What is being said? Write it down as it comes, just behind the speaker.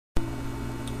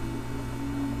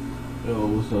Yo,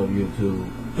 what's up, YouTube?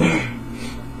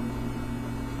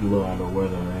 A little under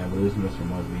weather, man, but this mister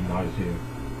must be nice here.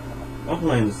 I'm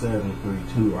playing the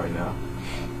 7-3-2 right now.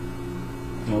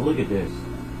 Now look at this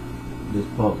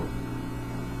puzzle.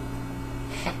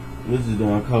 This is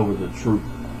to uncover the truth.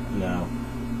 Now,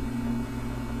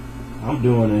 I'm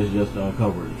doing this just to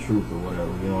uncover the truth or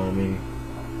whatever, you know what I mean?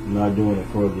 I'm not doing it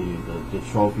for the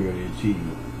trophy or the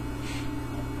achievement.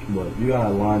 But you gotta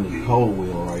line this code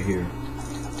wheel right here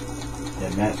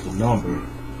that match the number,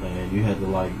 and you have to,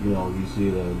 like, you know, you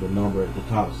see the number at the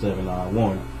top,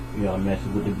 791, you gotta match it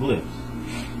with the glyphs.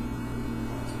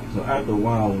 So after a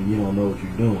while, when you don't know what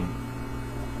you're doing,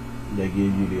 they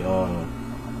give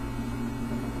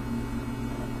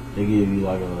you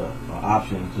like a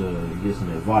option to get some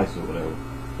advice or whatever.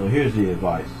 So here's the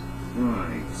advice.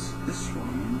 Right, this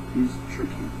one is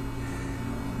tricky.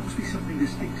 There must be something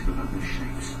distinctive about those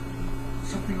shapes.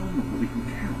 Something on them that we can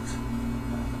count.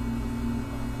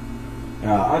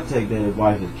 Now, I take that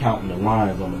advice as counting the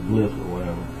lines on the glyphs or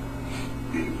whatever.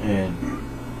 And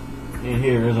in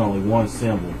here, there's only one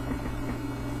symbol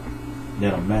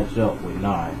that'll match up with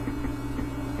 9.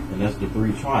 And that's the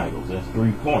 3 triangles. That's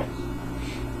 3 points.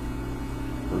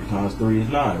 3 times 3 is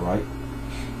 9, right?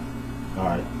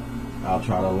 Alright. I'll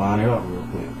try to line it up real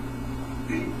quick.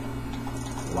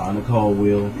 Line the code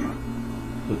wheel.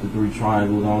 Put the 3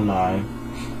 triangles on 9.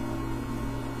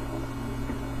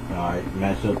 Alright,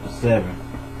 match up to 7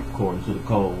 according to the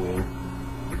code wheel.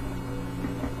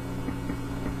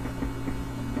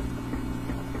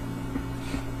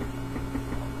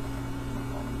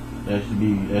 That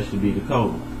should be the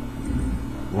code.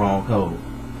 Wrong code.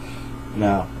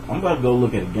 Now, I'm about to go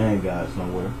look at a game guide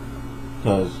somewhere.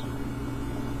 I'm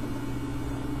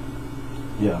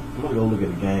gonna go look at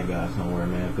a game guide somewhere,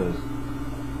 man, because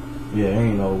there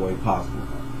ain't no way possible.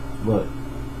 But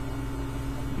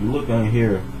you look on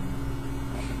here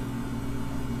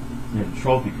in the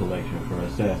trophy collection for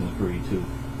Assassin's Creed 2.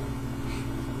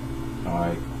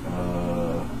 Alright,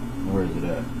 where is it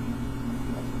at?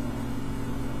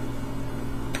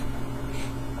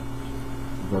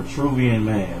 Vitruvian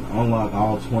Man. Unlock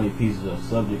all 20 pieces of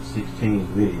Subject 16's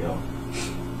video.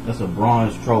 That's a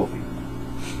bronze trophy.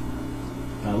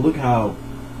 Now look how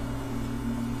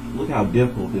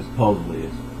difficult this puzzle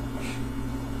is.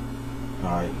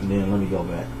 Alright, and then let me go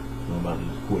back. I'm about to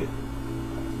just quit.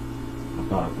 I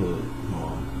thought I could. Hold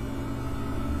on.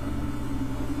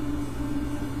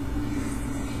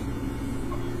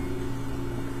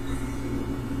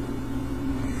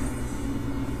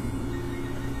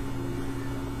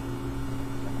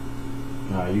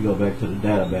 Alright, you go back to the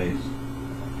database.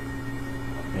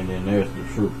 And then there's the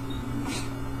truth.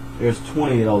 There's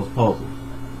 20 of those puzzles.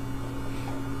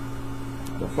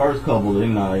 The first couple, they're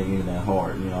not even that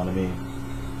hard, you know what I mean?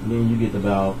 And then you get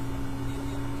about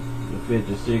the 5th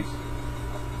or 6th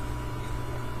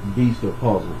beast of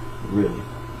puzzle, really.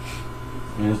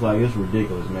 And it's like, it's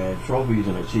ridiculous, man. Trophies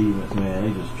and achievements, man,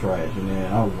 they just trash. And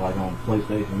then I was like on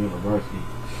PlayStation University,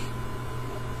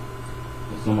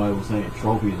 and somebody was saying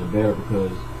trophies are better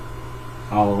because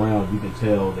all around you can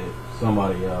tell that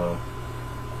somebody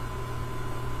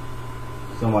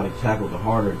tackled a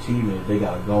harder achievement if they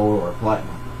got a gold or a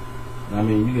platinum. And I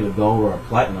mean, you get a gold or a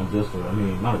platinum just for, I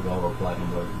mean, not a gold or a platinum,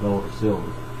 but gold or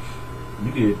silver.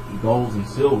 You get golds and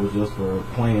silvers just for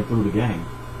playing through the game.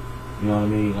 You know what I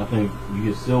mean? I think you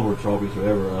get silver trophies for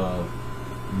every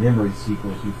memory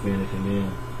sequence you finish, and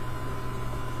then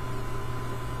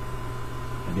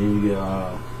you get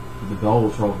the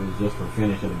gold trophies just for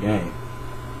finishing the game.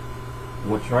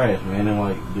 What trash, man? And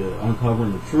like, the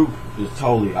uncovering the truth is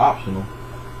totally optional.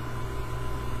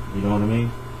 You know what I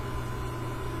mean?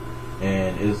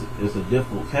 And it's a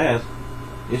difficult task.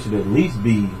 It should at least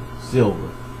be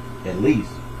silver, at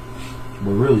least,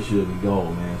 but really should be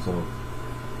gold, man. So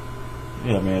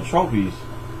yeah, man, trophies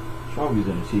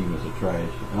and achievements are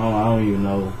trash. I don't even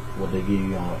know what they give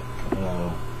you on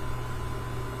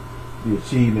the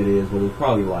achievement is, but it's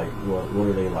probably like, what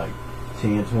are they, like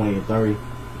 10, 20, and 30?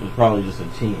 It's probably just a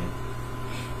 10.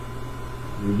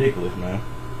 Ridiculous, man.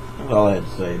 That's all I had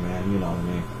to say, man. You know what I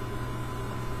mean?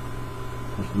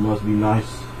 Must be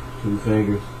nice. 2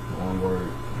 fingers, 1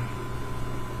 word.